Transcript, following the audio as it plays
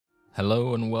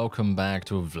Hello and welcome back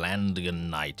to Vlandian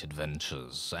Night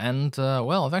Adventures. And,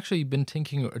 well, I've actually been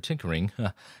tinkering.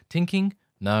 Tinking?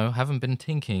 No, haven't been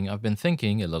tinking. I've been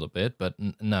thinking a little bit, but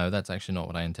no, that's actually not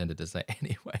what I intended to say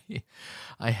anyway.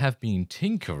 I have been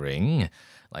tinkering,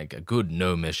 like a good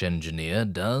gnomish engineer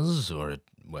does, or,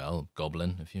 well,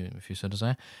 goblin, if you so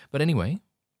desire. But anyway,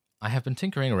 I have been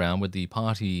tinkering around with the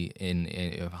party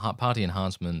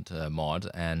enhancement mod,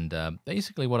 and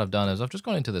basically what I've done is I've just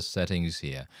gone into the settings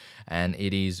here, and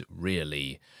it is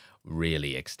really,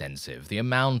 really extensive. The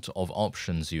amount of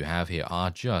options you have here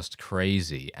are just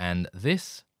crazy, and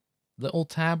this little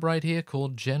tab right here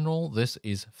called General, this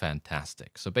is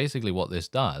fantastic. So basically what this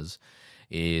does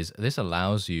is this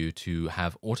allows you to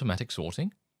have automatic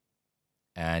sorting,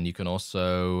 and you can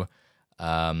also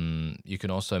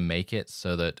make it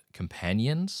so that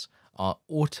companions are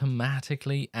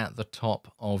automatically at the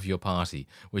top of your party,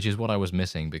 which is what I was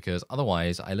missing, because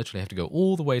otherwise I literally have to go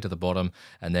all the way to the bottom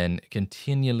and then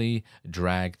continually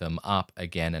drag them up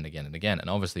again and again and again. And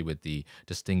obviously with the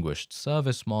Distinguished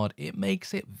Service mod, it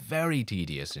makes it very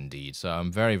tedious indeed. So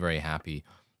I'm very, very happy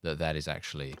that that is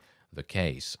actually the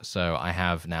case. So I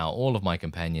have now all of my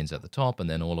companions at the top and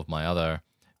then all of my other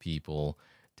people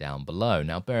down below.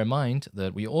 Now, bear in mind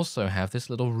that we also have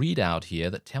this little readout here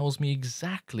that tells me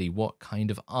exactly what kind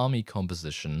of army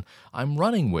composition I'm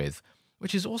running with,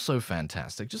 which is also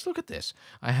fantastic. Just look at this.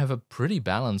 I have a pretty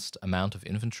balanced amount of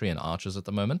infantry and archers at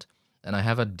the moment, and I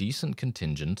have a decent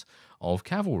contingent of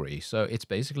cavalry. So it's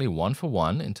basically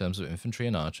 1-for-1 in terms of infantry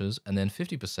and archers, and then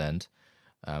 50%,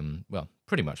 well,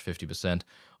 pretty much 50%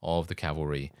 of the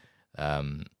cavalry,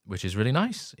 which is really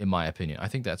nice, in my opinion. I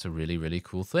think that's a really, really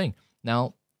cool thing.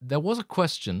 Now, there was a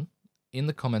question in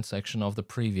the comment section of the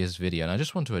previous video, and I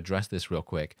just want to address this real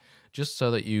quick, just so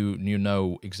that you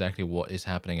know exactly what is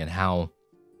happening and how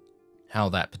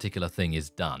that particular thing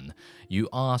is done. You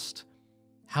asked,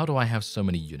 how do I have so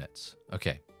many units?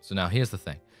 Okay, so now here's the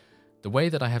thing. The way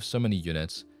that I have so many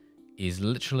units is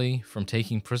literally from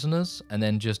taking prisoners and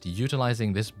then just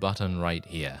utilizing this button right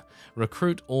here.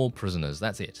 Recruit all prisoners,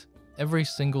 that's it. Every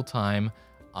single time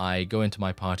I go into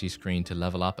my party screen to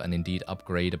level up and indeed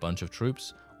upgrade a bunch of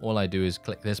troops, all I do is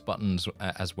click this button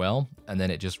as well, and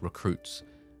then it just recruits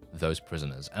those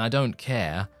prisoners. And I don't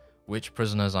care which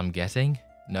prisoners I'm getting,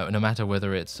 no matter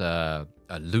whether it's a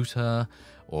looter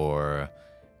or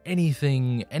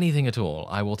anything at all,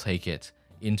 I will take it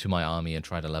into my army and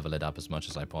try to level it up as much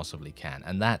as I possibly can.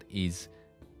 And that is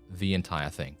the entire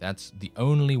thing. That's the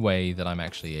only way that I'm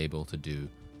actually able to do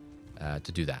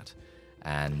that.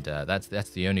 And that's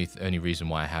the only reason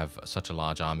why I have such a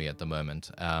large army at the moment.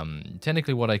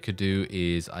 Technically, what I could do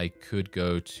is I could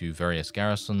go to various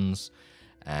garrisons,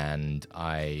 and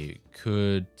I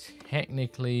could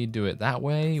technically do it that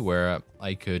way, where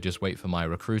I could just wait for my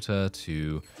recruiter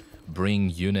to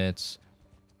bring units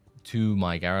to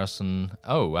my garrison.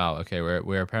 Oh, wow, okay,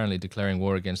 we're apparently declaring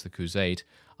war against the Crusade.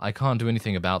 I can't do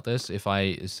anything about this. If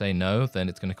I say no, then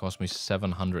it's going to cost me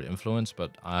 700 influence, but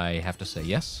I have to say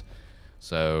yes.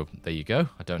 So there you go.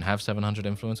 I don't have 700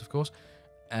 influence, of course.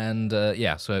 And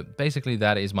yeah, so basically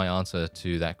that is my answer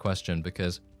to that question,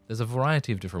 because there's a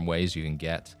variety of different ways you can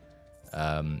get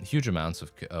huge amounts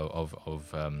of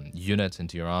units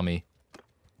into your army.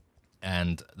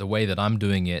 And the way that I'm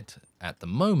doing it at the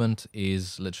moment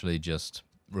is literally just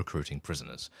recruiting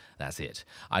prisoners. That's it.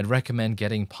 I'd recommend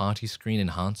getting party screen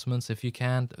enhancements if you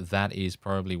can. That is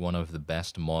probably one of the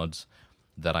best mods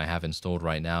that I have installed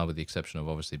right now, with the exception of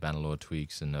obviously Bannerlord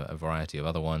Tweaks and a variety of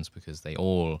other ones, because they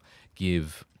all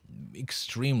give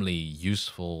extremely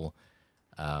useful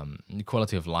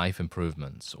quality of life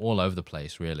improvements all over the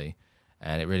place, really,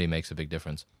 and it really makes a big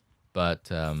difference. But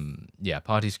yeah,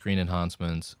 party screen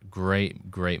enhancements,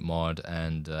 great mod,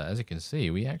 and as you can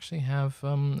see, we actually have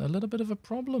a little bit of a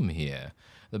problem here.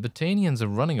 The Botanians are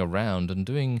running around and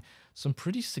doing some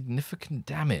pretty significant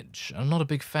damage. I'm not a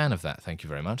big fan of that, thank you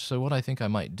very much. So what I think I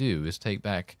might do is take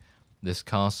back this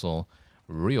castle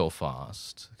real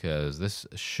fast, because this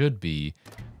should be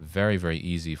very, very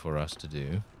easy for us to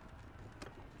do.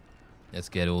 Let's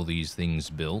get all these things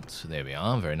built. There we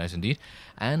are, very nice indeed.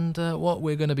 And what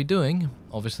we're going to be doing,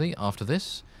 obviously, after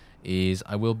this, is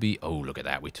I will be... Oh, look at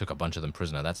that, we took a bunch of them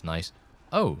prisoner, that's nice.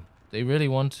 Oh, they really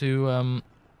want to...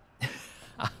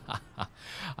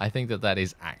 I think that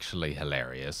is actually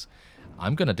hilarious.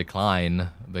 I'm going to decline,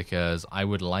 because I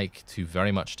would like to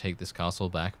very much take this castle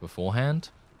back beforehand,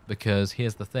 because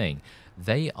here's the thing.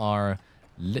 They are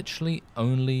literally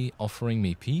only offering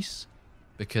me peace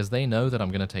because they know that I'm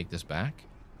going to take this back,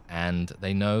 and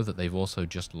they know that they've also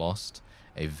just lost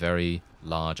a very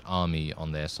large army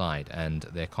on their side, and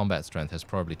their combat strength has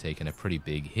probably taken a pretty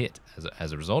big hit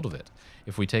as a result of it.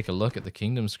 If we take a look at the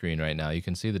kingdom screen right now, you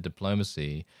can see the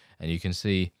diplomacy, and you can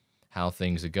see how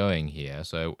things are going here.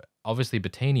 So obviously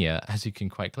Britannia, as you can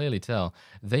quite clearly tell,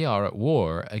 they are at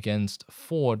war against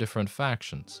 4 different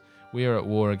factions. We are at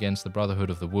war against the Brotherhood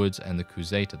of the Woods and the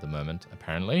Crusade at the moment,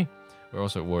 apparently. We're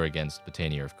also at war against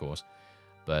Britannia, of course.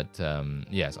 But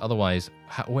yes, otherwise,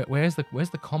 where's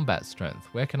the combat strength?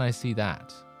 Where can I see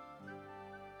that?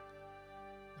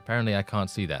 Apparently I can't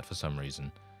see that for some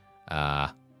reason.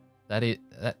 That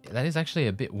is actually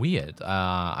a bit weird.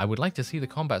 I would like to see the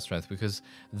combat strength, because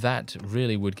that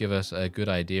really would give us a good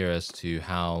idea as to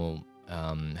how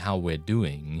we're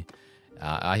doing.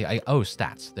 Oh,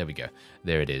 stats. There we go.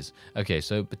 There it is. Okay,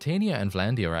 so Britannia and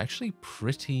Vlandia are actually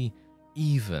pretty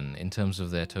even in terms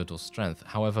of their total strength.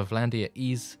 However, Vlandia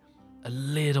is a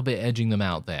little bit edging them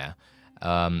out there.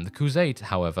 The Crusade,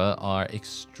 however, are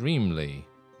extremely...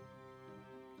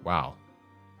 Wow.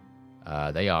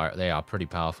 They are pretty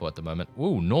powerful at the moment.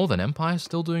 Ooh, Northern Empire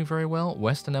still doing very well.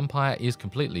 Western Empire is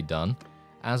completely done.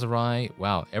 Azerai,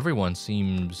 wow, everyone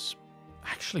seems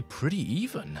actually pretty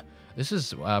even. This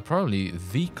is probably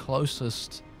the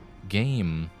closest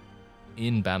game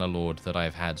in Bannerlord that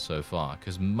I've had so far,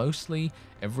 because mostly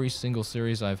every single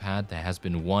series I've had, there has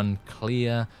been one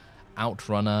clear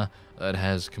outrunner that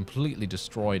has completely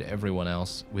destroyed everyone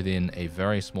else within a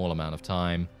very small amount of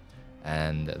time.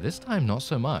 And this time, not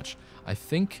so much. I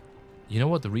think, you know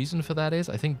what the reason for that is?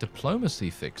 I think diplomacy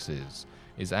fixes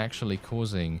is actually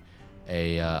causing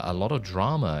a lot of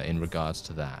drama in regards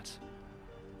to that.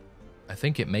 I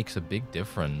think it makes a big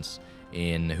difference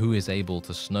in who is able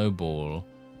to snowball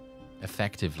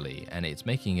effectively, and it's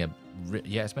making a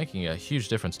huge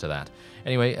difference to that.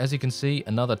 Anyway, as you can see,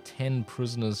 another 10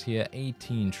 prisoners here,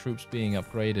 18 troops being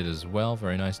upgraded as well.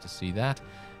 Very nice to see that.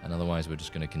 And otherwise, we're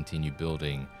just going to continue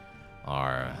building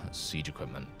our siege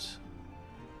equipment.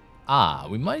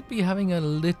 We might be having a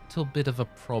little bit of a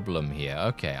problem here.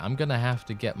 Okay, I'm gonna have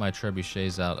to get my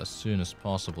trebuchets out as soon as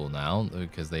possible now,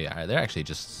 because they're actually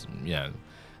just, you know,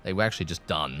 they were actually just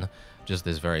done just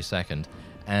this very second.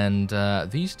 And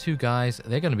these 2 guys,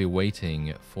 they're going to be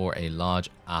waiting for a large...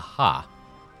 Aha!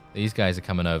 These guys are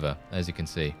coming over, as you can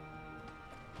see.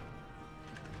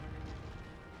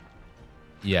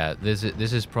 Yeah, this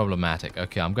is problematic.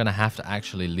 Okay, I'm going to have to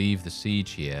actually leave the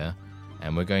siege here,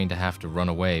 and we're going to have to run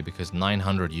away, because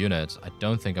 900 units, I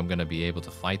don't think I'm going to be able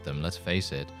to fight them. Let's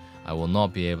face it, I will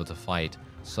not be able to fight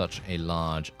such a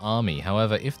large army.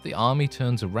 However, if the army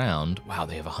turns around... Wow,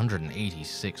 they have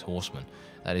 186 horsemen.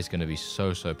 That is going to be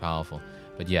so powerful.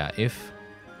 But yeah, if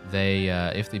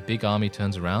the big army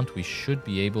turns around, we should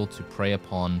be able to prey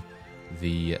upon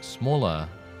the smaller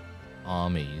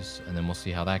armies, and then we'll see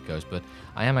how that goes. But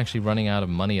I am actually running out of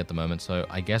money at the moment, so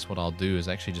I guess what I'll do is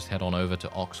actually just head on over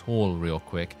to Ox Hall real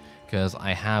quick, because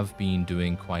I have been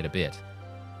doing quite a bit.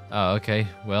 Oh, okay.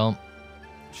 Well,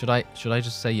 should I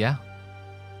just say yeah?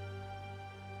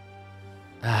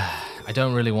 I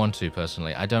don't really want to,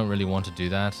 personally. I don't really want to do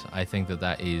that. I think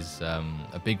that is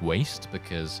a big waste,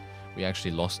 because we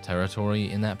actually lost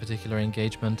territory in that particular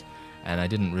engagement, and I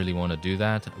didn't really want to do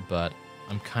that. But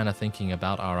I'm kind of thinking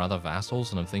about our other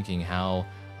vassals, and I'm thinking how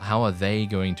are they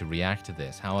going to react to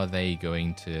this? How are they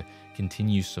going to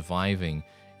continue surviving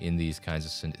in these kinds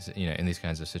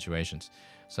of situations?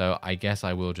 So I guess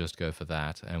I will just go for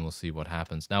that, and we'll see what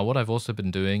happens. Now, what I've also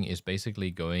been doing is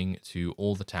basically going to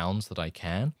all the towns that I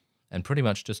can, and pretty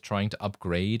much just trying to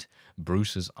upgrade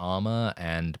Bruce's armor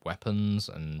and weapons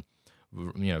and,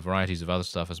 you know, varieties of other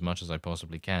stuff as much as I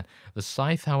possibly can. The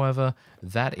scythe, however,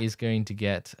 that is going to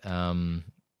get let's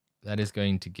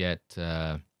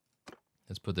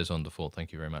put this on default.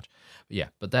 Thank you very much. But yeah,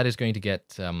 but that is going to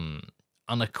get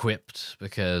unequipped,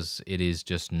 because it is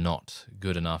just not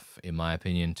good enough, in my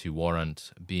opinion, to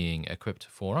warrant being equipped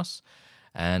for us.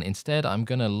 And instead, I'm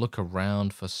going to look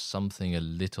around for something a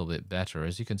little bit better.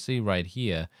 As you can see right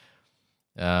here,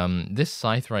 this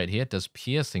scythe right here does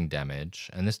piercing damage,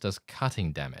 and this does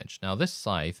cutting damage. Now, this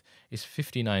scythe is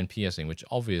 59 piercing, which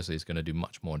obviously is going to do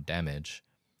much more damage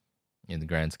in the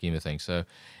grand scheme of things. So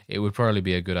it would probably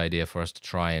be a good idea for us to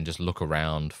try and just look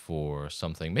around for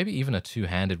something, maybe even a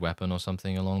 2-handed weapon or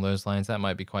something along those lines. That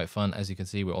might be quite fun. As you can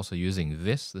see, we're also using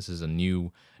this. This is a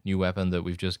new weapon that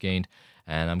we've just gained,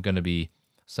 and I'm going to be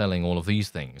selling all of these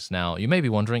things. Now, you may be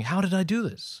wondering, how did I do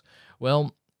this?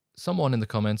 Well, someone in the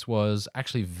comments was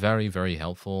actually very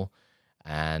helpful,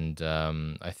 and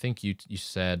I think you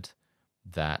said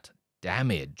that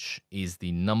damage is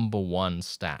the #1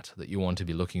 stat that you want to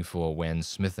be looking for when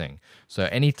smithing. So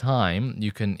anytime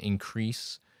you can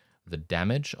increase the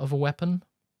damage of a weapon,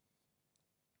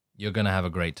 you're going to have a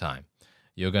great time.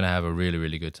 You're going to have a really,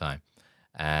 really good time.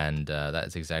 And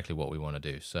that's exactly what we want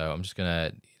to do. So I'm just going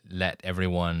to let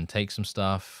everyone take some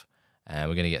stuff. And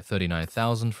we're going to get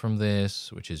 39,000 from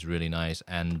this, which is really nice.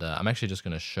 And I'm actually just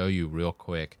going to show you real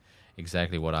quick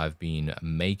exactly what I've been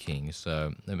making.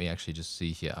 So let me actually just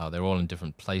see here. Oh, they're all in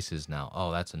different places now.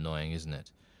 Oh, that's annoying, isn't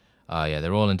it? Yeah,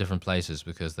 they're all in different places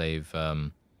because they've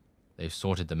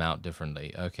sorted them out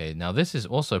differently. Okay, now this is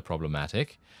also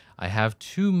problematic. I have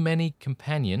too many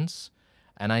companions,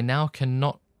 and I now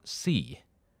cannot see.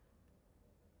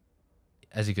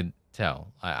 As you can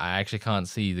tell, I actually can't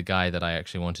see the guy that I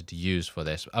actually wanted to use for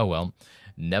this. Oh well,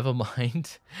 never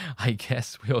mind. I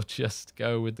guess we'll just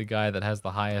go with the guy that has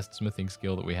the highest smithing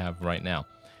skill that we have right now.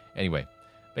 Anyway,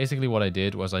 basically what I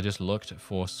did was I just looked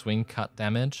for swing cut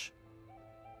damage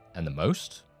and the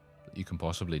most that you can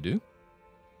possibly do.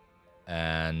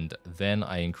 And then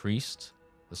I increased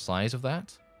the size of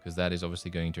that, because that is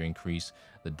obviously going to increase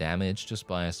the damage just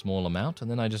by a small amount. And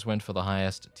then I just went for the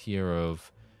highest tier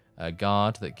of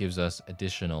guard that gives us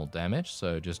additional damage.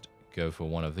 So just go for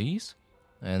one of these.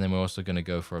 And then we're also going to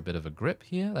go for a bit of a grip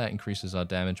here. That increases our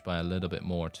damage by a little bit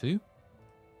more too.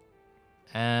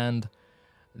 And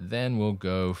then we'll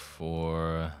go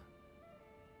for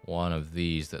one of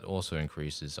these that also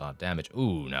increases our damage.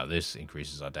 Ooh, now this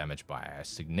increases our damage by a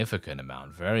significant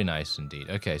amount. Very nice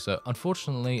indeed. Okay, so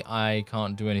unfortunately, I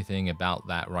can't do anything about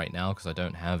that right now because I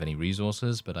don't have any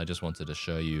resources, but I just wanted to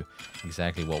show you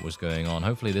exactly what was going on.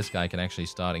 Hopefully this guy can actually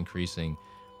start increasing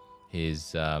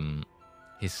his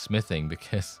smithing,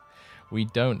 because we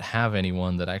don't have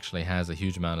anyone that actually has a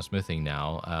huge amount of smithing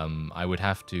now. I would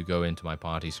have to go into my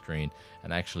party screen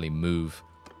and actually move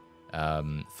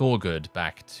Thorgood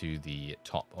back to the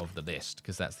top of the list,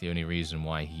 because that's the only reason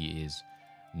why he is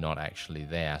not actually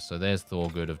there. So there's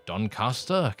Thorgood of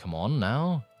Doncaster. Come on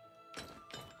now.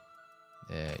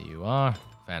 There you are.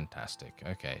 Fantastic.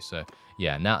 Okay, so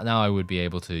yeah, now I would be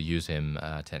able to use him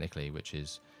technically, which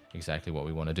is exactly what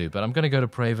we want to do. But I'm going to go to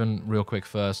Praven real quick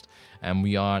first, and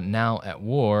we are now at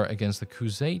war against the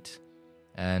Crusade,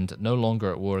 and no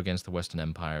longer at war against the Western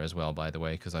Empire as well, by the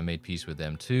way, because I made peace with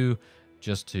them too,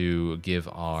 just to give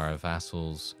our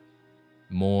vassals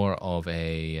more of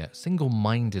a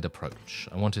single-minded approach.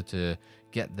 I wanted to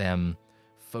get them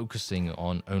focusing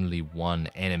on only one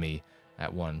enemy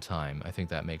at one time. I think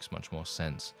that makes much more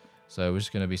sense. So we're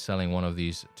just going to be selling one of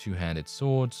these two-handed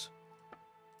swords.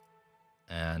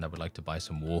 And I would like to buy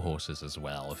some war horses as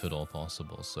well, if at all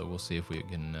possible. So we'll see if we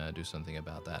can do something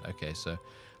about that. Okay, so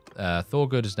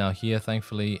Thorgood is now here,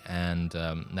 thankfully, and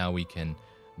now we can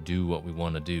do what we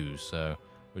want to do. So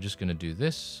we're just going to do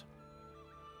this,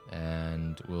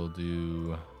 and we'll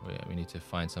do... we need to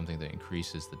find something that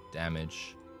increases the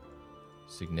damage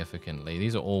significantly.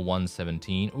 These are all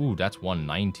 117. Ooh, that's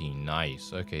 119.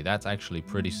 Nice. Okay, that's actually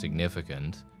pretty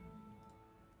significant.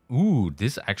 Ooh,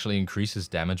 this actually increases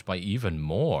damage by even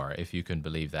more, if you can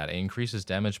believe that. It increases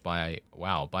damage by,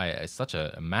 wow, by such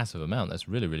a massive amount. That's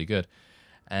really, really good.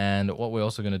 And what we're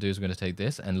also going to do is we're going to take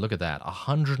this, and look at that,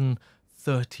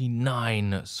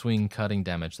 139 swing cutting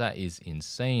damage. That is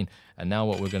insane. And now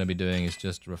what we're going to be doing is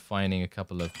just refining a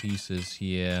couple of pieces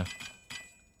here.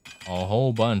 A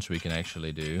whole bunch we can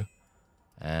actually do.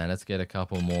 And let's get a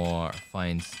couple more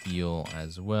fine steel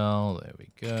as well. There we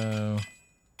go.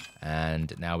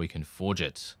 And now we can forge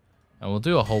it. And we'll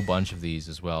do a whole bunch of these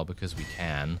as well, because we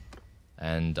can.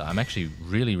 And I'm actually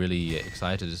really, really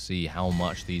excited to see how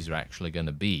much these are actually going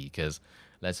to be, because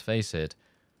let's face it,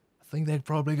 I think they're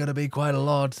probably going to be quite a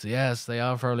lot. Yes, they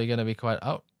are probably going to be quite...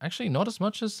 Oh, actually, not as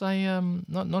much as I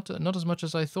not as much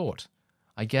as I thought.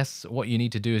 I guess what you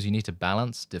need to do is you need to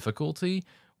balance difficulty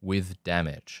with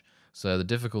damage. So the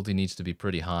difficulty needs to be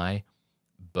pretty high,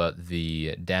 but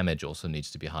the damage also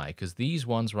needs to be high, because these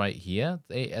ones right here,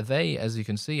 they, as you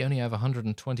can see, only have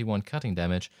 121 cutting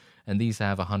damage, and these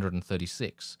have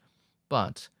 136.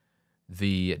 But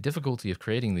the difficulty of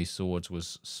creating these swords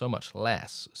was so much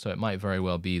less, so it might very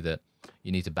well be that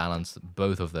you need to balance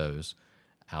both of those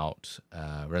out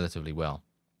relatively well.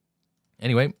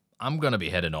 Anyway, I'm going to be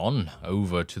heading on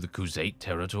over to the Crusade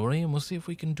territory, and we'll see if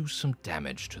we can do some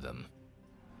damage to them.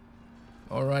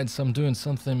 Alright, so I'm doing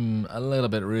something a little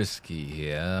bit risky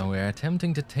here. We're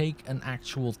attempting to take an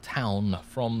actual town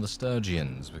from the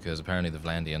Sturgians, because apparently the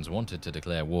Vlandians wanted to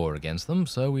declare war against them,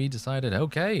 so we decided,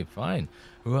 okay, fine.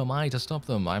 Who am I to stop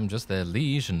them? I'm just their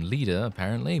liege and leader,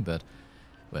 apparently, but,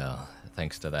 well,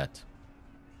 thanks to that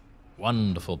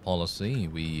wonderful policy,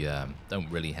 we don't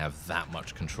really have that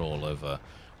much control over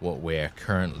what we're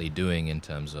currently doing in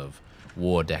terms of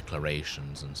war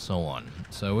declarations and so on.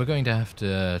 So we're going to have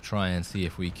to try and see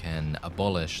if we can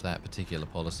abolish that particular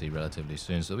policy relatively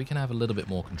soon so that we can have a little bit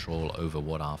more control over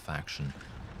what our faction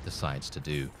decides to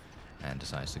do and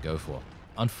decides to go for.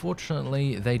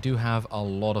 Unfortunately, they do have a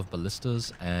lot of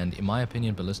ballistas, and in my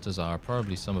opinion, ballistas are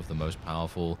probably some of the most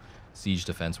powerful siege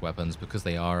defense weapons because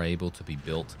they are able to be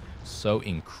built so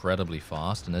incredibly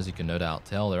fast, and as you can no doubt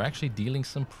tell, they're actually dealing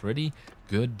some pretty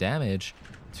good damage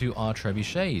to our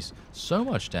trebuchets. So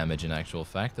much damage in actual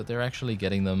fact that they're actually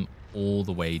getting them all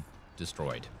the way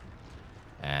destroyed.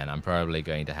 And I'm probably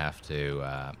going to have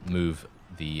to move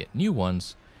the new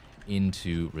ones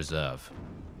into reserve.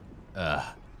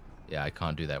 Yeah, I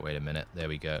can't do that. Wait a minute. There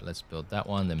we go. Let's build that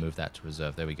one, then move that to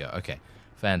reserve. There we go. Okay,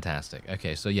 fantastic.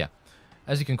 Okay, so yeah,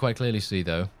 as you can quite clearly see,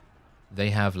 though, they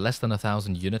have less than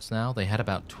 1,000 units now. They had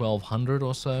about 1,200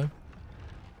 or so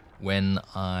when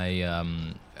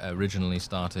I originally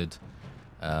started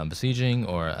besieging,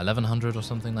 or 1,100 or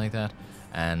something like that.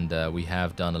 And we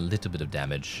have done a little bit of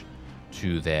damage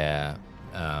to their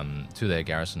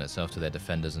garrison itself, to their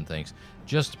defenders and things,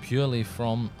 just purely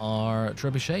from our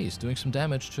trebuchets doing some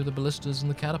damage to the ballistas and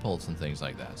the catapults and things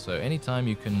like that. So anytime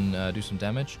you can do some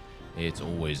damage, it's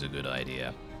always a good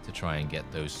idea to try and get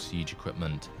those siege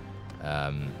equipment,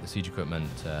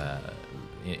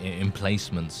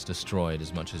 emplacements destroyed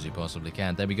as much as you possibly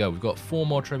can. There we go. We've got 4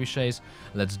 more trebuchets.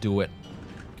 Let's do it.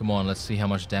 Come on, let's see how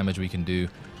much damage we can do.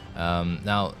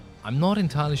 Now, I'm not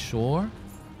entirely sure,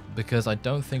 because I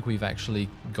don't think we've actually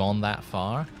gone that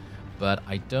far, but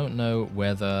I don't know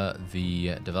whether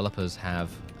the developers have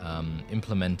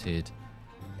implemented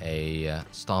a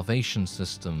starvation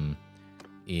system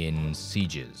in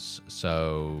sieges.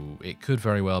 So it could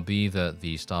very well be that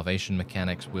the starvation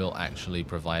mechanics will actually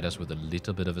provide us with a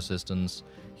little bit of assistance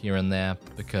here and there,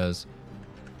 because,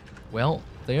 well,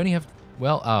 they only have,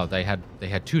 well, they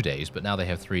had 2 days, but now they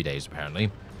have 3 days apparently,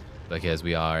 because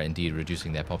we are indeed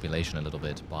reducing their population a little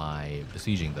bit by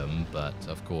besieging them. But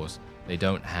of course, they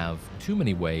don't have too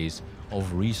many ways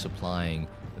of resupplying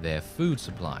their food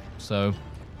supply. So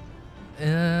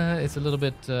it's a little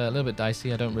bit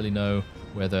dicey. I don't really know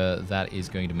whether that is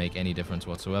going to make any difference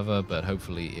whatsoever, but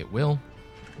hopefully it will.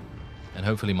 And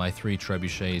hopefully my 3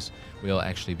 trebuchets will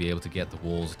actually be able to get the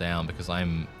walls down, because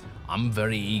I'm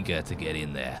very eager to get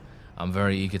in there. I'm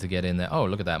very eager to get in there. Oh,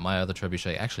 look at that. My other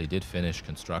trebuchet actually did finish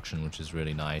construction, which is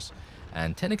really nice.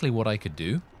 And technically what I could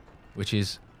do, which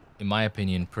is, in my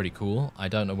opinion, pretty cool. I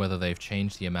don't know whether they've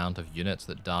changed the amount of units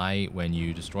that die when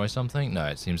you destroy something. No,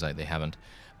 it seems like they haven't.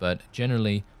 But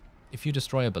generally, if you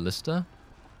destroy a ballista,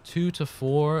 2 to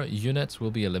 4 units will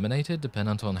be eliminated,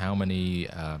 dependent on how many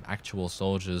actual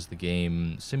soldiers the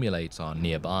game simulates are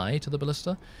nearby to the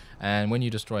ballista. And when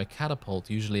you destroy a catapult,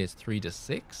 usually it's 3 to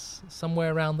 6,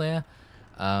 somewhere around there,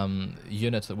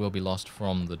 units that will be lost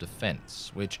from the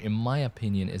defense, which in my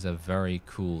opinion is a very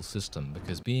cool system,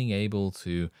 because being able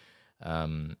to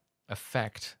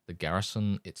affect the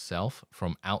garrison itself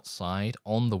from outside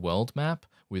on the world map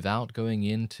without going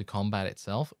into combat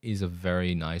itself is a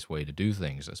very nice way to do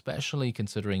things, especially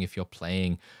considering if you're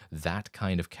playing that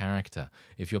kind of character.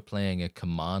 If you're playing a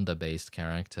commander-based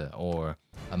character, or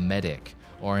a medic,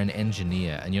 or an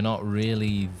engineer, and you're not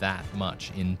really that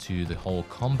much into the whole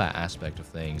combat aspect of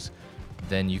things,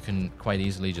 then you can quite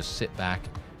easily just sit back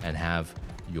and have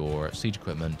your siege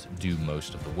equipment do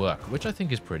most of the work, which I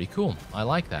think is pretty cool. I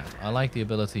like that. I like the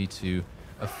ability to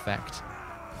affect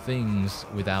things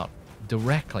without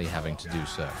directly having to do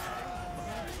so.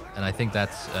 And I think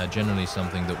that's generally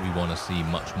something that we want to see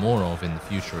much more of in the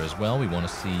future as well. We want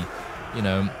to see, you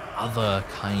know, other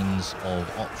kinds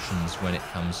of options when it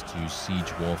comes to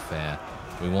siege warfare.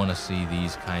 We want to see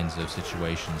these kinds of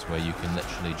situations where you can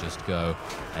literally just go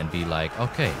and be like,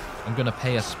 okay, I'm going to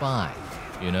pay a spy.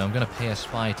 You know, I'm going to pay a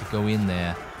spy to go in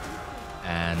there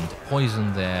and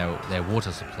poison their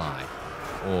water supply.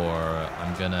 Or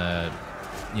I'm going to,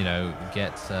 you know,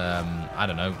 get, I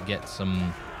don't know, get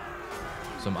some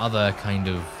other kind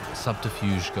of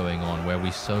subterfuge going on where we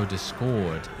sow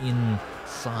discord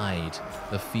inside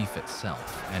the fief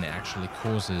itself, and it actually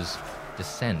causes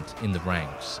dissent in the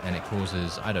ranks, and it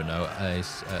causes, I don't know, a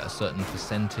certain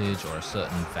percentage or a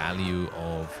certain value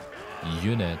of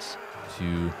units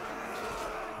to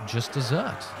just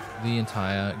desert the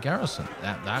entire garrison.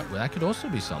 That could also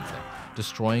be something.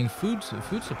 Destroying food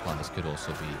supplies could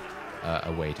also be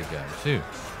a way to go too.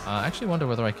 I actually wonder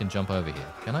whether I can jump over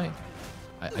here. Can I?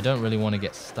 I don't really want to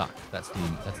get stuck. That's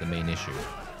the main issue.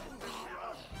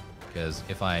 Because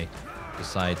if I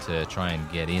decide to try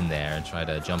and get in there and try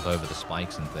to jump over the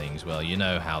spikes and things, well, you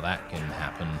know how that can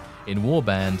happen. in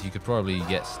Warband, you could probably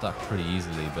get stuck pretty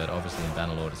easily, but obviously in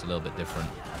Bannerlord it's a little bit different,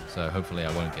 so hopefully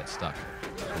I won't get stuck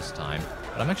this time.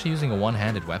 But I'm actually using a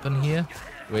one-handed weapon here,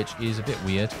 which is a bit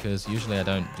weird, because usually I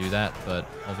don't do that, but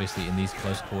obviously in these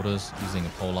close quarters, using a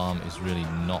polearm is really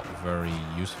not very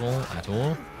useful at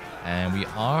all. And we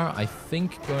are, I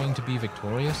think, going to be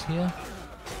victorious here.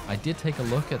 I did take a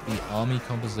look at the army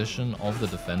composition of the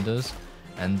defenders,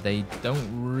 and they don't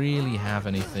really have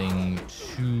anything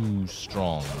too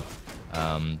strong.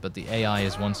 But the AI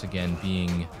is once again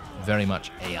being very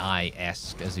much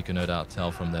AI-esque, as you can no doubt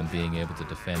tell from them being able to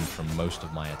defend from most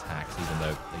of my attacks, even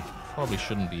though they probably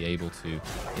shouldn't be able to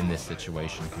in this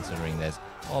situation, considering there's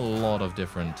a lot of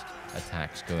different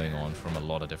attacks going on from a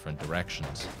lot of different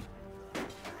directions.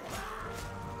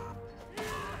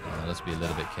 Let's be a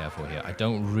little bit careful here. I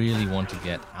don't really want to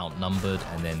get outnumbered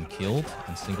and then killed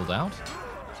and singled out.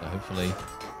 So hopefully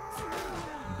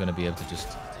I'm going to be able to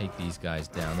just take these guys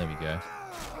down. There we go.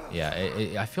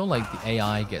 Yeah, I feel like the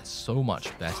AI gets so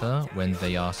much better when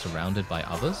they are surrounded by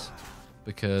others,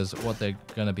 because what they're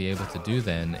going to be able to do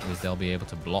then is they'll be able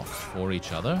to block for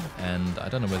each other. And I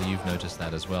don't know whether you've noticed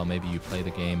that as well. Maybe you play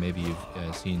the game, maybe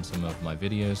you've seen some of my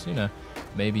videos, you know,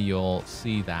 maybe you'll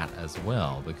see that as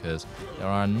well, because there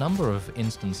are a number of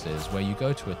instances where you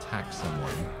go to attack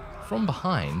someone from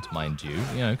behind, mind you,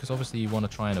 because obviously you want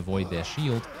to try and avoid their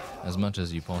shield as much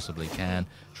as you possibly can.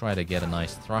 Try to get a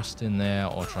nice thrust in there,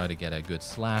 or try to get a good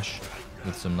slash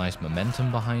with some nice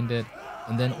momentum behind it.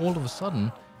 And then all of a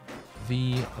sudden,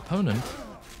 the opponent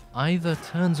either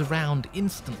turns around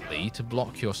instantly to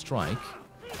block your strike,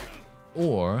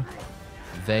 or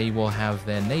they will have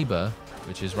their neighbor,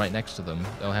 which is right next to them,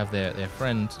 they'll have their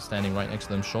friend standing right next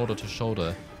to them, shoulder to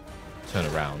shoulder, turn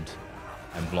around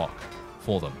and block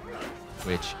for them,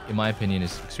 which in my opinion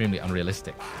is extremely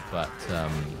unrealistic. But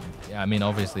yeah, I mean,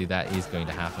 obviously that is going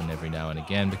to happen every now and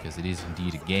again, because it is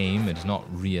indeed a game. It is not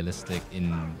realistic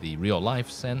in the real life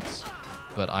sense,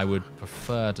 but I would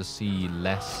prefer to see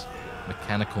less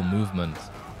mechanical movement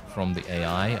from the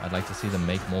AI. I'd like to see them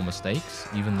make more mistakes,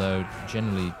 even though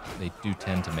generally they do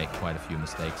tend to make quite a few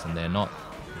mistakes, and they're not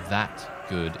that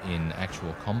good in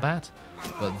actual combat,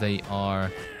 but they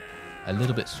are a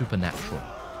little bit supernatural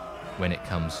when it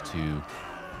comes to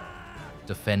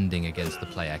defending against the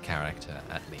player character,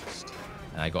 at least.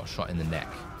 And I got shot in the neck.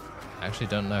 I actually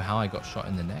don't know how I got shot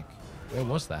in the neck. Where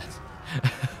was that?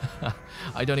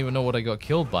 I don't even know what I got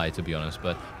killed by, to be honest,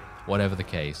 but whatever the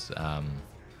case,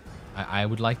 I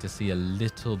would like to see a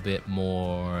little bit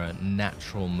more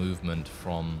natural movement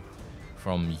from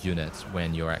units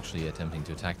when you're actually attempting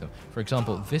to attack them. For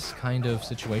example, this kind of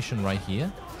situation right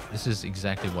here, this is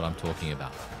exactly what I'm talking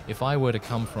about. If I were to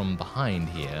come from behind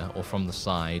here, or from the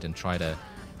side, and try to,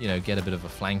 get a bit of a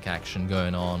flank action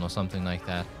going on or something like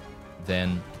that,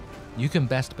 then you can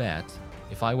best bet,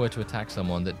 if I were to attack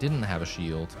someone that didn't have a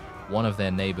shield, one of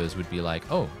their neighbors would be like,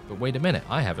 oh, but wait a minute,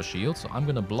 I have a shield, so I'm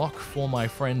going to block for my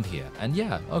friend here. And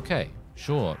yeah, okay,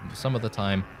 sure, some of the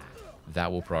time that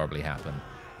will probably happen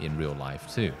in real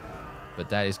life too. But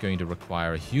that is going to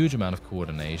require a huge amount of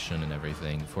coordination and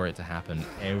everything for it to happen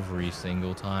every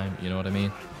single time, you know what I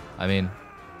mean? I mean,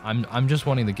 I'm just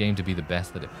wanting the game to be the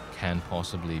best that it can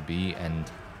possibly be, and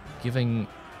giving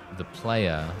the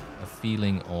player a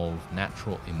feeling of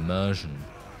natural immersion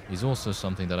is also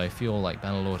something that I feel like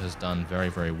Bannerlord has done very,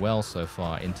 very well so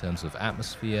far, in terms of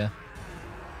atmosphere,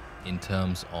 in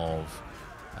terms of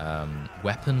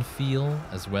weapon feel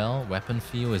as well. Weapon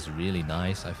feel is really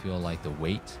nice. I feel like the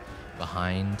weight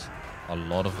behind a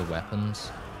lot of the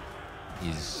weapons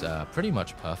is pretty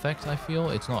much perfect. I feel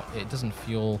it doesn't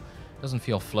feel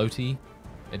floaty.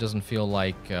 It doesn't feel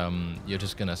like you're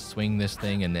just gonna swing this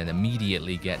thing and then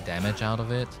immediately get damage out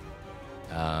of it.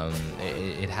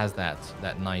 It has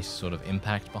that nice sort of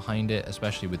impact behind it,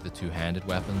 especially with the two-handed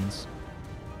weapons.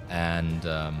 And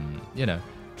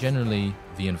generally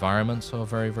the environments are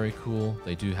very, very cool.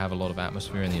 They do have a lot of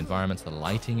atmosphere in the environments. The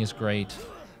lighting is great.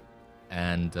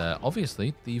 And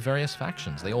obviously the various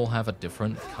factions, they all have a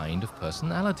different kind of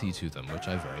personality to them, which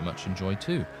I very much enjoy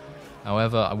too.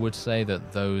 However, I would say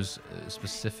that those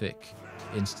specific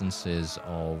instances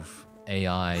of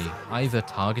AI either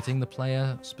targeting the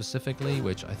player specifically,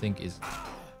 which I think is,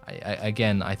 I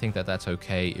think that that's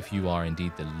okay if you are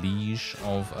indeed the liege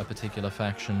of a particular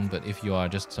faction, but if you are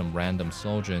just some random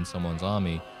soldier in someone's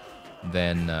army,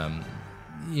 then,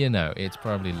 it's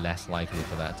probably less likely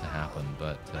for that to happen,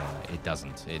 but it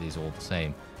doesn't. It is all the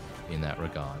same in that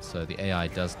regard. So the AI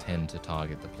does tend to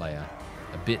target the player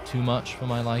a bit too much for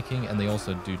my liking, and they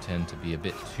also do tend to be a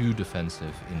bit too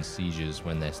defensive in sieges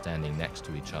when they're standing next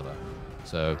to each other.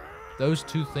 So those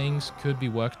two things could be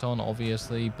worked on,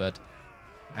 obviously, but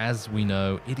as we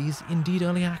know, it is indeed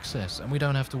early access, and we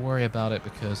don't have to worry about it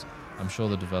because I'm sure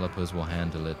the developers will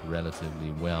handle it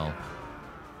relatively well.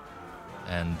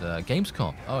 And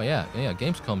Gamescom. Oh, yeah.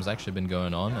 Gamescom's actually been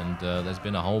going on, and there's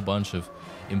been a whole bunch of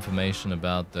information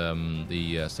about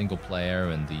the single player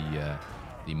and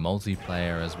the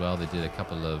multiplayer as well. They did a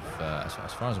couple of, as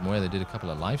far as I'm aware, they did a couple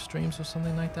of live streams or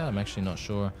something like that. I'm actually not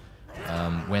sure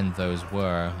when those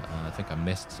were. I think I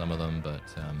missed some of them, but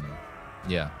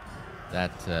yeah.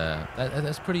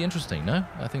 That's pretty interesting, no?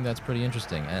 I think that's pretty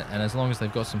interesting. And as long as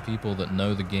they've got some people that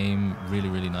know the game really,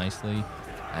 really nicely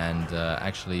and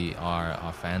actually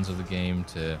are fans of the game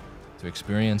to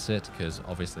experience it, because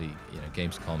obviously,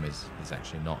 Gamescom is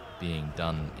actually not being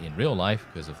done in real life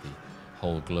because of the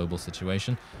whole global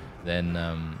situation, then,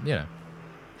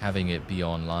 having it be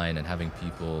online and having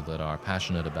people that are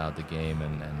passionate about the game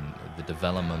and the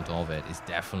development of it is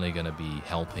definitely going to be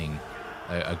helping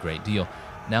a great deal.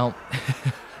 Now,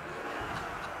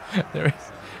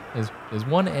 there's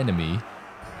one enemy,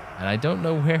 and I don't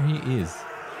know where he is.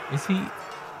 Is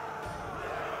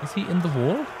he in the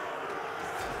wall?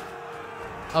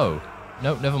 Oh,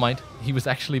 no, never mind. He was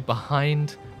actually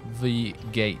behind the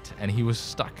gate, and he was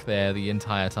stuck there the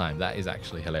entire time. That is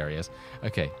actually hilarious.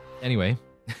 Okay, anyway.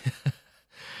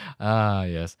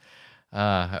 Yes.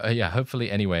 Yeah, hopefully,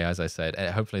 anyway, as I said,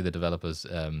 hopefully the developers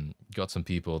got some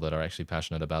people that are actually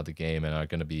passionate about the game and are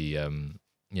going to be,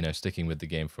 sticking with the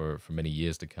game for many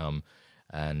years to come.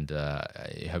 And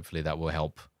hopefully that will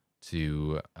help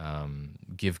to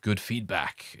give good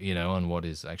feedback, on what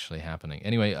is actually happening.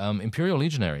 Anyway, Imperial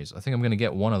Legionaries. I think I'm going to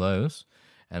get one of those.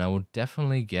 And I will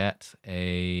definitely get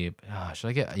a... should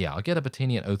I get... Yeah, I'll get a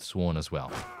Batanian Oathsworn as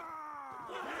well.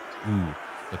 Ooh,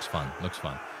 looks fun.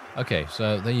 Okay,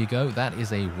 so there you go. That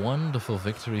is a wonderful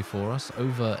victory for us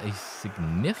over a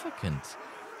significant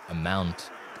amount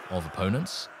of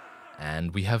opponents.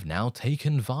 And we have now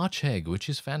taken Varcheg, which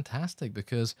is fantastic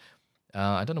because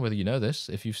I don't know whether you know this.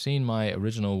 If you've seen my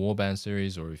original Warband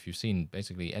series or if you've seen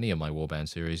basically any of my Warband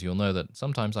series, you'll know that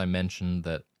sometimes I mention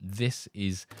that this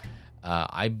is,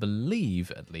 I believe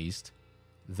at least,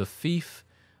 the fief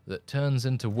that turns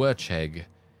into Wurcheg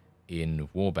in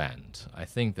Warband. I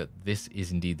think that this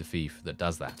is indeed the fief that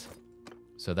does that.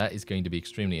 So that is going to be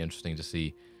extremely interesting to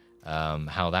see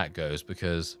how that goes,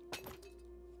 because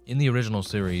in the original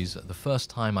series, the first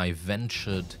time I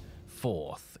ventured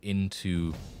forth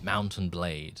into Mount and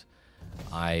Blade,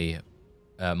 my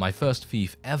first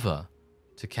fief ever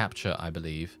to capture, I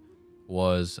believe,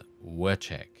 was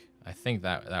Wurcheg. I think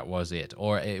that was it,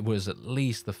 or it was at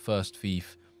least the first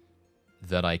fief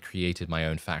that I created my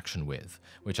own faction with,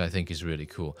 which I think is really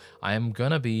cool. I am going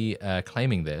to be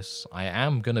claiming this. I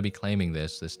am going to be claiming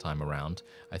this time around.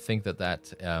 I think that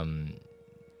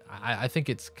I think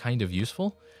it's kind of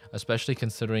useful, especially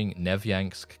considering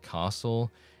Nevyansk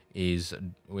Castle is...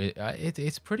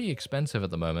 it's pretty expensive at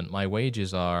the moment. My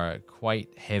wages are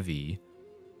quite heavy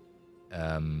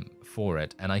for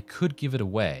it, and I could give it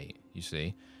away, you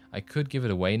see. I could give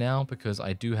it away now because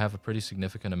I do have a pretty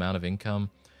significant amount of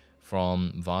income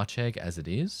from Varcheg as it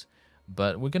is,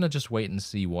 but we're going to just wait and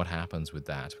see what happens with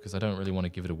that, because I don't really want to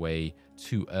give it away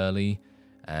too early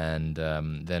and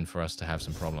then for us to have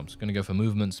some problems. Going to go for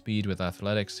movement speed with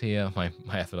athletics here. My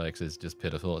athletics is just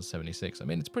pitiful at 76. I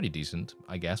mean, it's pretty decent,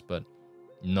 I guess, but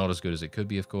not as good as it could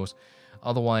be, of course.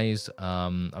 Otherwise,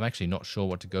 I'm actually not sure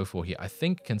what to go for here. I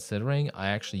think, considering I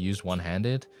actually used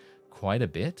one-handed quite a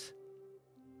bit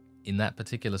in that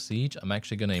particular siege, I'm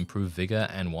actually going to improve vigor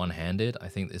and one-handed. I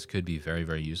think this could be very,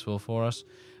 very useful for us,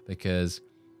 because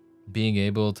being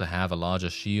able to have a larger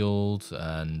shield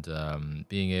and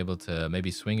being able to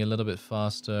maybe swing a little bit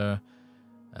faster,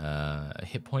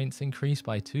 hit points increase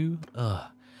by 2.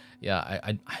 Yeah,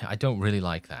 I don't really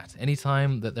like that.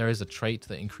 Anytime that there is a trait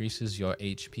that increases your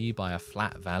HP by a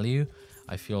flat value,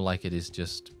 I feel like it is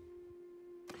just...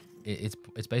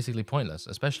 It's basically pointless,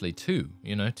 especially 2,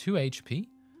 2 HP?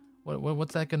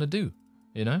 What's that going to do,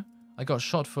 I got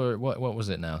shot for, what was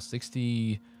it now,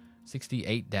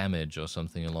 68 damage or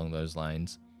something along those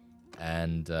lines.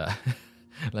 And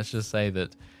let's just say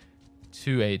that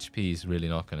 2 HP is really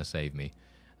not going to save me.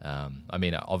 I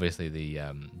mean, obviously the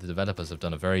developers have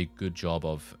done a very good job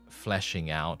of fleshing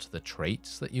out the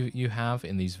traits that you have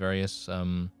in these various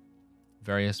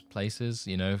places,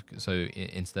 so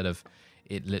instead of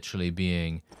it literally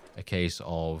being a case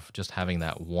of just having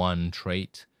that one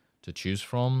trait to choose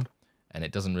from, and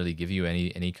it doesn't really give you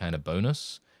any kind of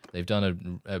bonus. They've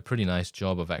done a pretty nice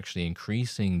job of actually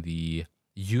increasing the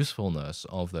usefulness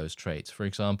of those traits. For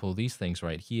example, these things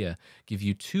right here give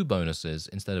you 2 bonuses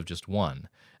instead of just 1,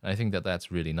 and I think that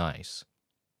that's really nice.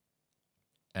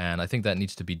 And I think that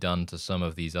needs to be done to some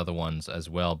of these other ones as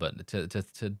well, but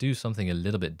to do something a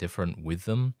little bit different with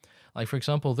them. Like, for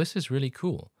example, this is really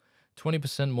cool.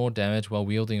 20% more damage while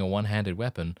wielding a one-handed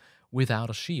weapon without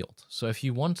a shield. So if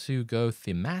you want to go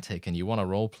thematic and you want to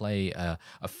roleplay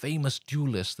a famous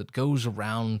duelist that goes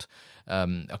around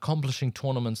accomplishing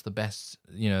tournaments the best,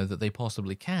 that they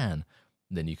possibly can,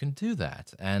 then you can do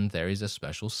that. And there is a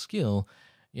special skill,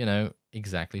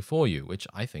 exactly for you, which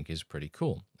I think is pretty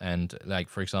cool. And like,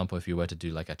 for example, if you were to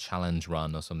do like a challenge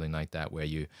run or something like that, where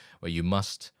you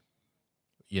must,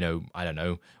 I don't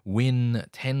know, win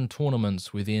 10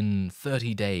 tournaments within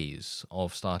 30 days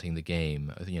of starting the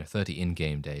game, 30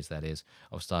 in-game days, that is,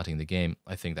 of starting the game,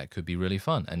 I think that could be really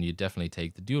fun. And you definitely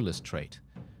take the duelist trait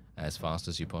as fast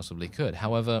as you possibly could.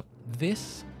 However,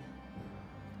 this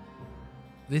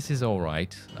is all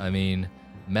right. I mean,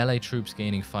 melee troops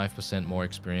gaining 5% more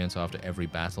experience after every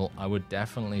battle, I would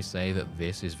definitely say that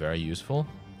this is very useful.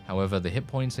 However, the hit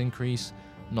points increase,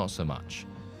 not so much.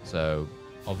 So,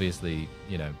 obviously,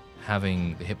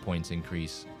 having the hit points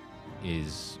increase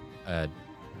is a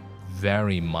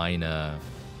very minor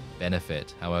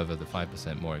benefit. However, the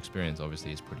 5% more experience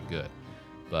obviously is pretty good.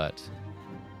 But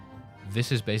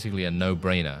this is basically a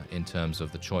no-brainer in terms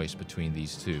of the choice between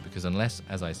these two, because unless,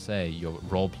 as I say, you're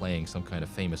role-playing some kind of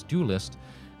famous duelist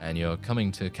and you're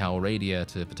coming to Calradia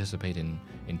to participate in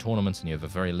tournaments and you have a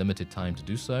very limited time to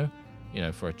do so,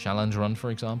 for a challenge run,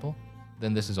 for example,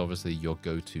 then this is obviously your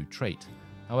go-to trait.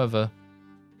 However,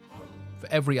 for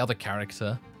every other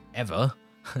character ever,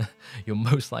 you're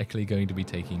most likely going to be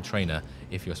taking Trainer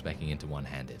if you're speccing into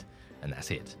one-handed, and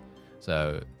that's it.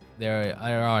 So there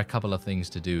are a couple of things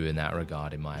to do in that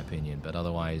regard, in my opinion, but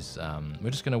otherwise, we're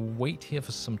just going to wait here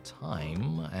for some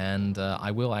time, and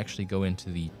I will actually go into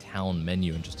the town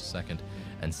menu in just a second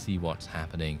and see what's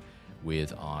happening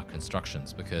with our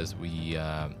constructions, because we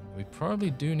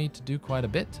probably do need to do quite a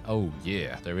bit. Oh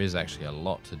yeah, there is actually a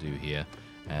lot to do here,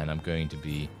 and I'm going to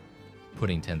be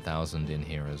putting 10,000 in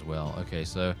here as well. Okay,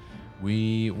 so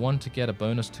we want to get a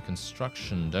bonus to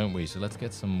construction, don't we? So let's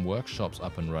get some workshops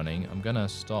up and running. I'm going to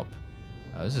stop.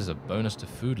 This is a bonus to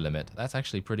food limit. That's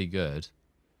actually pretty good.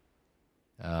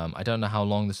 I don't know how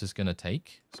long this is going to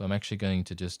take, so I'm actually going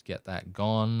to just get that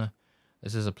gone.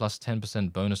 This is a plus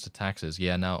 10% bonus to taxes.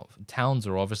 Yeah, now, towns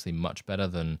are obviously much better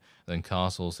than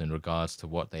castles in regards to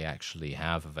what they actually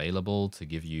have available to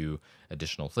give you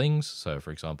additional things. So, for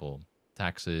example,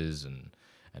 taxes and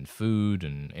food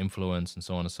and influence and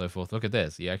so on and so forth. Look at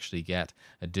this. You actually get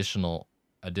additional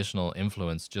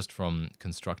influence just from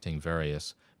constructing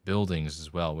various buildings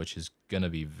as well, which is going to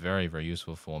be very, very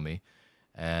useful for me.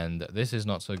 And this is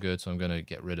not so good, so I'm going to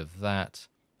get rid of that.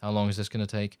 How long is this going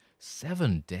to take?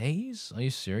 7 days? Are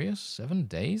you serious? 7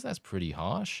 days? That's pretty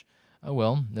harsh. Oh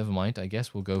well, never mind. I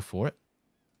guess we'll go for it.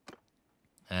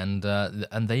 And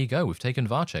there you go. We've taken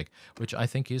Varchek, which I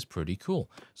think is pretty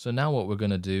cool. So now what we're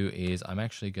going to do is I'm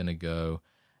actually going to go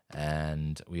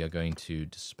and we are going to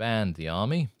disband the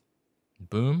army.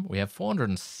 Boom. We have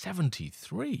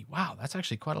 473. Wow, that's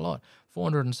actually quite a lot.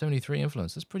 473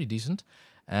 influence. That's pretty decent.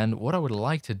 And what I would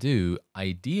like to do,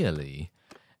 ideally,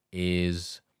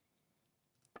 is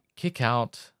kick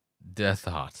out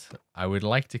Derthart. I would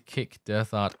like to kick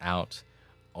Derthart out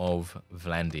of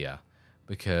Vlandia,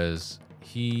 because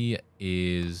he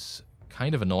is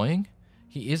kind of annoying.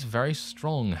 He is very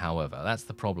strong, however. That's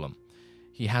the problem.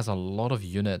 He has a lot of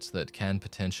units that can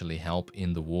potentially help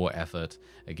in the war effort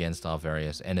against our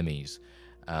various enemies.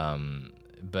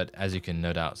 But as you can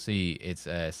no doubt see, it's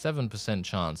a 7%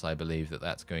 chance, I believe, that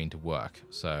that's going to work.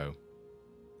 So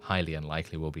highly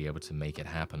unlikely we'll be able to make it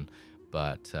happen.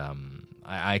 But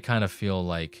I kind of feel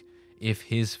like if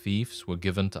his fiefs were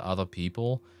given to other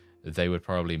people, they would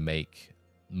probably make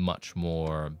much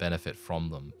more benefit from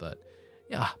them. But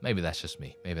yeah, maybe that's just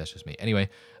me. Anyway,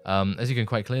 as you can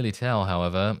quite clearly tell,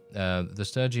 however, the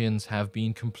Sturgians have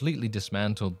been completely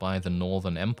dismantled by the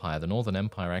Northern Empire. The Northern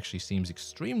Empire actually seems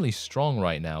extremely strong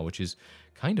right now, which is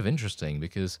kind of interesting,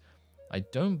 because I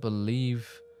don't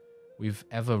believe we've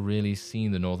ever really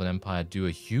seen the Northern Empire do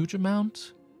a huge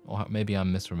amount. Or maybe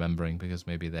I'm misremembering, because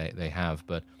maybe they have,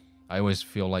 but I always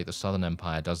feel like the Southern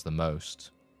Empire does the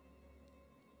most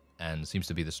and seems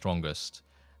to be the strongest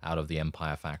out of the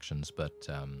Empire factions. But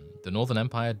the Northern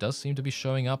Empire does seem to be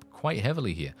showing up quite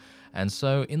heavily here. And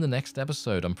so in the next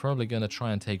episode, I'm probably going to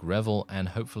try and take Revel and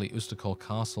hopefully Ustakol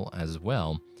Castle as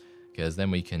well, because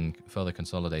then we can further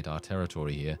consolidate our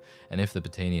territory here. And if the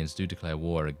Batanians do declare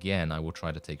war again, I will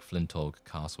try to take Flintolk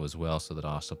Castle as well, so that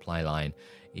our supply line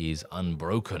is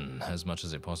unbroken as much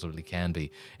as it possibly can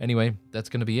be. Anyway, that's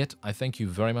going to be it. I thank you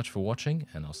very much for watching,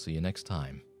 and I'll see you next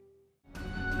time.